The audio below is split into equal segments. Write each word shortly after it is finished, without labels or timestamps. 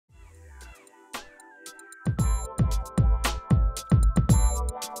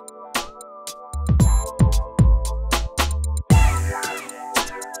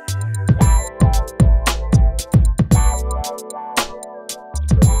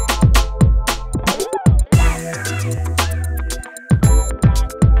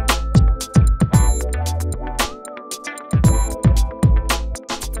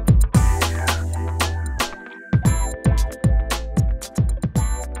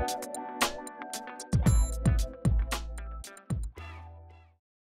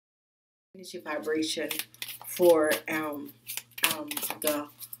energy vibration for the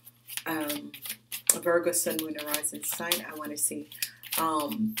Virgo Sun, Moon, and Rising sign. I want to say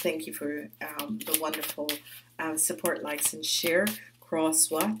thank you for the wonderful support, likes, and share.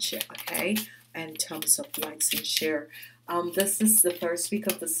 Cross watch, okay, and thumbs up, likes, and share. This is the first week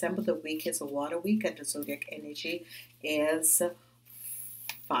of December. The week is a water week, and the zodiac energy is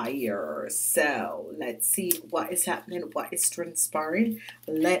fire. So let's see what is happening, what is transpiring.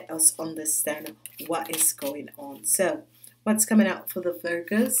 Let us understand what is going on. So what's coming out for the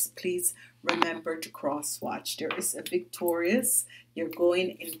Virgos? Please remember to cross watch. There is a victorious. You're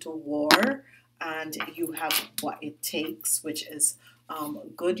going into war and you have what it takes, which is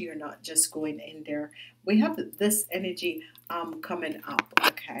good. You're not just going in there. We have this energy coming up,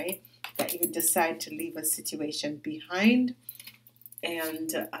 okay, that you decide to leave a situation behind,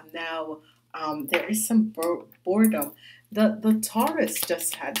 and now there is some boredom. The Taurus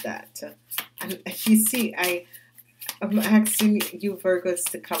just had that, and you see, I'm asking you Virgos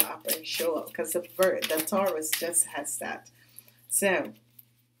to come up and show up because the Taurus just has that. So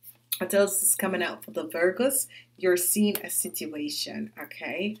what else is coming out for the Virgos? You're seeing a situation,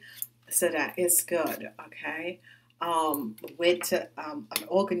 okay? So that is good, okay? With an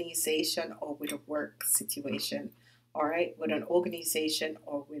organization or with a work situation, all right? With an organization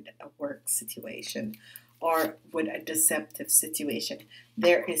or with a work situation or with a deceptive situation.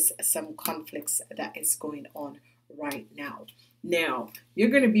 There is some conflicts that is going on right now. Now, you're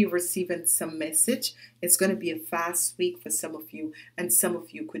going to be receiving some message. It's going to be a fast week for some of you, and some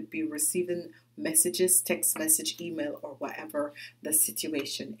of you could be receiving messages, text message, email, or whatever the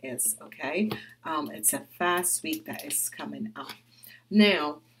situation is, okay? It's a fast week that is coming up.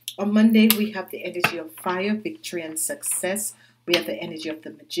 Now, on Monday, we have the energy of fire, victory, and success. We have the energy of the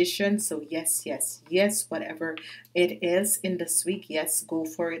magician. So yes, yes, yes, whatever it is in this week, yes, go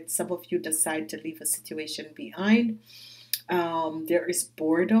for it. Some of you decide to leave a situation behind. There is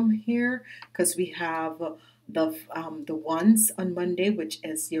boredom here because we have the ones on Monday, which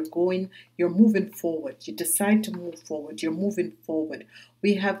is you're moving forward. You decide to move forward. You're moving forward.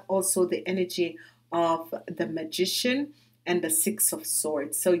 We have also the energy of the magician and the Six of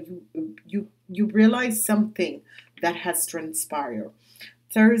Swords. So you realize something that has transpired.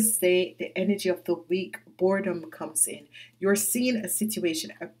 Thursday, the energy of the week, boredom comes in. You're seeing a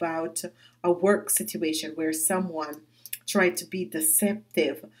situation about a work situation where someone tried to be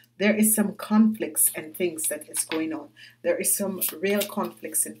deceptive. There is some conflicts and things that is going on. There is some real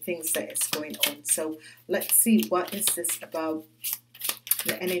conflicts and things that is going on. So let's see, what is this about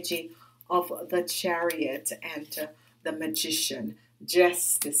the energy of the Chariot and the Magician?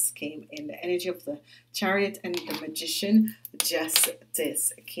 Justice came in. The energy of the Chariot and the Magician,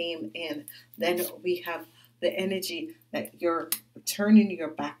 justice came in. Then we have the energy that you're turning your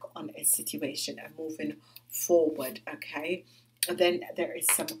back on a situation and moving forward, okay? And then there is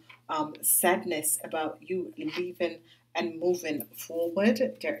some sadness about you leaving and moving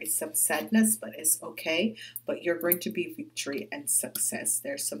forward. There is some sadness, but it's okay. But you're going to be victory and success.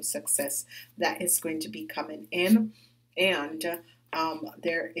 There's some success that is going to be coming in. And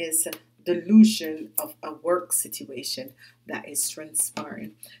there is delusion of a work situation that is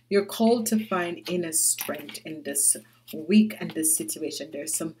transpiring. You're called to find inner strength in this week and this situation.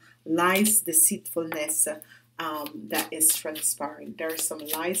 There's some lies, deceitfulness that is transpiring. There are some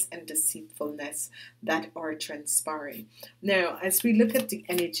lies and deceitfulness that are transpiring. Now, as we look at the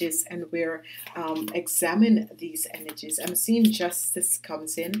energies and we're examine these energies, I'm seeing justice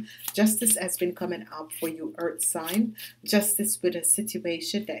comes in. Justice has been coming up for you, Earth sign. Justice with a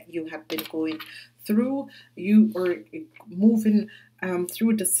situation that you have been going through. You are moving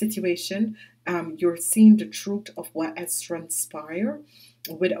through the situation. You're seeing the truth of what has transpired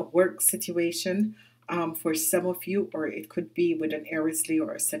with a work situation. For some of you, or it could be with an Aries, Leo,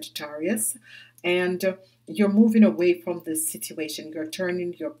 or a Sagittarius, and you're moving away from this situation. You're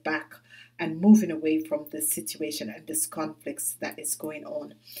turning your back and moving away from this situation and this conflicts that is going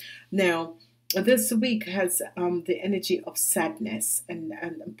on. Now, this week has the energy of sadness and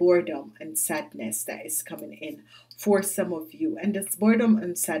boredom and sadness that is coming in for some of you. And this boredom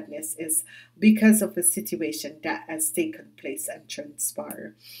and sadness is because of a situation that has taken place and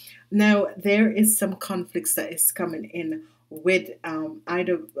transpired. Now, there is some conflicts that is coming in with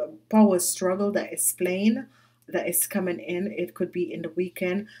either power struggle that is playing, that is coming in. It could be in the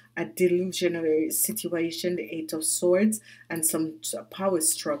weekend, a delusionary situation, the Eight of Swords, and some power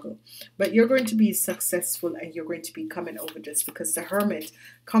struggle. But you're going to be successful and you're going to be coming over this because the Hermit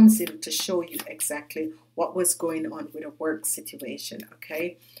comes in to show you exactly what was going on with a work situation,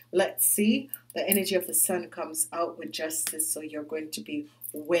 okay? Let's see. The energy of the Sun comes out with justice, so you're going to be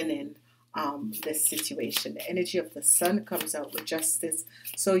winning this situation. The energy of the sun comes out with justice,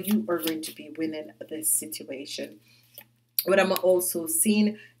 so you are going to be winning this situation. What I'm also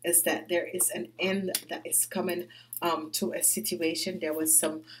seeing is that there is an end that is coming to a situation. There was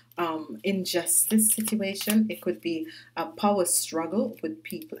some injustice situation. It could be a power struggle with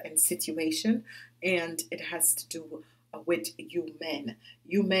people and situation, and it has to do with you men.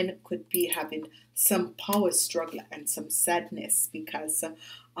 You men could be having some power struggle and some sadness because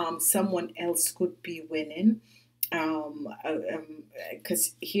someone else could be winning.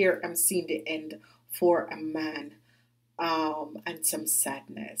 Because here I'm seeing the end for a man, and some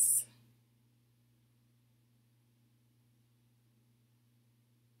sadness.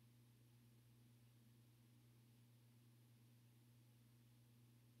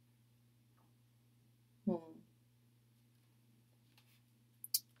 Hmm.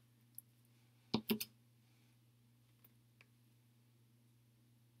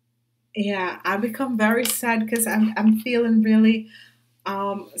 Yeah, I become very sad because I'm feeling really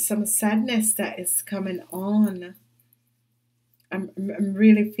some sadness that is coming on. I'm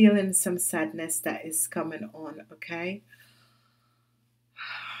really feeling some sadness that is coming on. Okay,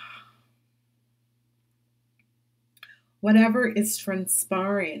 whatever is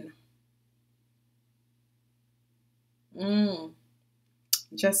transpiring, mm,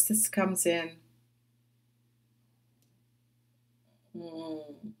 justice comes in. Mm.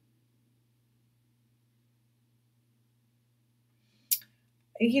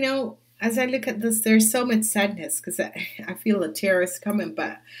 As I look at this, there's so much sadness because I feel a tear is coming,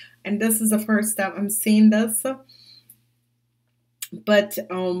 and this is the first time I'm seeing this, but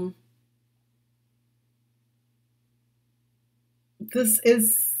this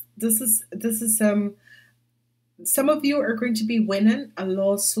is some of you are going to be winning a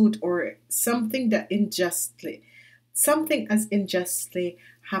lawsuit or something that something as unjustly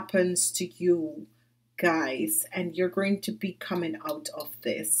happens to you guys, and you're going to be coming out of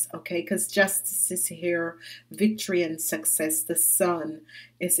this, okay? Because justice is here, victory and success. The sun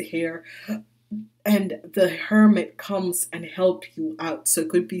is here, and the hermit comes and help you out. So it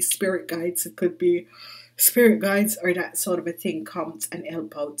could be spirit guides, it could be spirit guides, or that sort of a thing comes and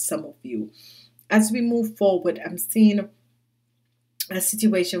help out some of you. As we move forward, I'm seeing a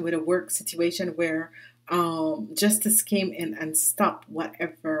situation with a work situation where justice came in and stopped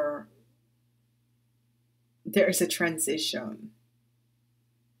whatever. There is a transition.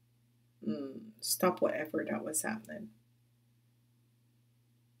 Stop whatever that was happening.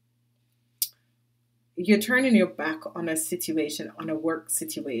 You're turning your back on a situation, on a work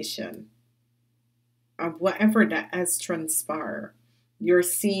situation, whatever that has transpired. You're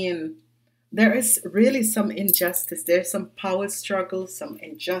seeing there is really some injustice. There's some power struggle, some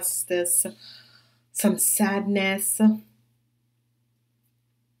injustice, some sadness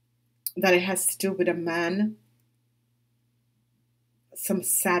that it has to do with a man. Some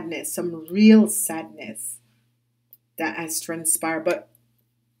sadness, some real sadness that has transpired. But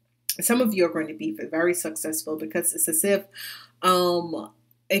some of you are going to be very successful because it's as if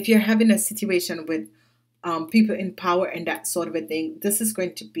you're having a situation with people in power and that sort of a thing, this is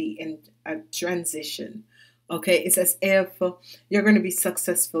going to be in a transition. Okay, it's as if you're going to be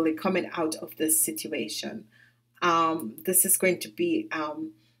successfully coming out of this situation. This is going to be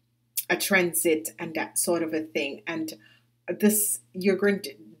a transit and that sort of a thing, and this you're going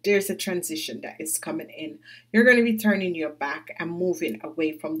to there's a transition that is coming in. You're going to be turning your back and moving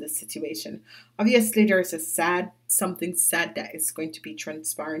away from the situation. Obviously, there's something sad that is going to be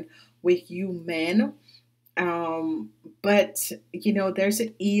transpiring with you men. But there's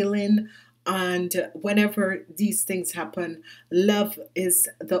a healing, and whenever these things happen, love is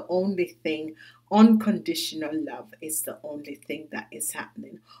the only thing. Unconditional love is the only thing that is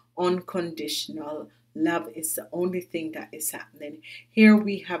happening. Unconditional love is the only thing that is happening. Here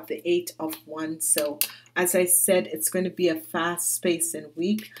we have the Eight of Wands. So, as I said, it's going to be a fast-paced and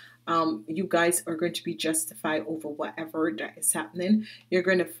week. You guys are going to be justified over whatever that is happening. You're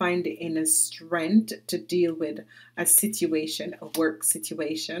going to find the inner strength to deal with a situation, a work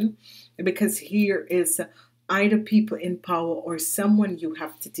situation, because here is either people in power or someone you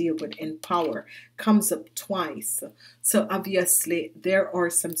have to deal with in power comes up twice. So obviously there are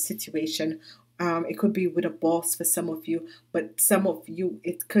some situation. It could be with a boss for some of you, but some of you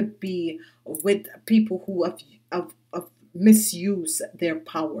it could be with people who have misuse their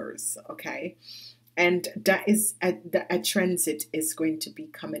powers. Okay, and that is a transit is going to be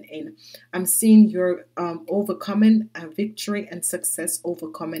coming in. I'm seeing you're overcoming a victory and success,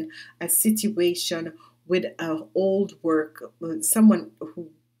 overcoming a situation with a old work, someone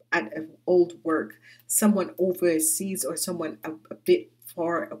who at an old work, someone overseas or someone a bit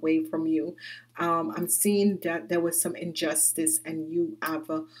far away from you. I'm seeing that there was some injustice and you have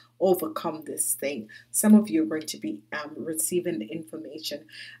overcome this thing. Some of you are going to be receiving the information.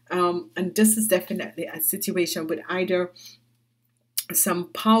 And this is definitely a situation with either some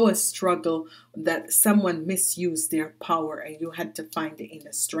power struggle, that someone misused their power and you had to find the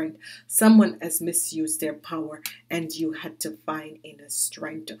inner strength. Someone has misused their power and you had to find inner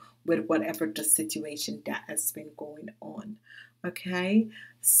strength with whatever the situation that has been going on. Okay,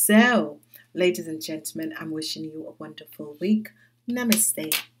 so ladies and gentlemen, I'm wishing you a wonderful week.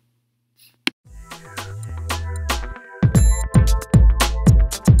 Namaste.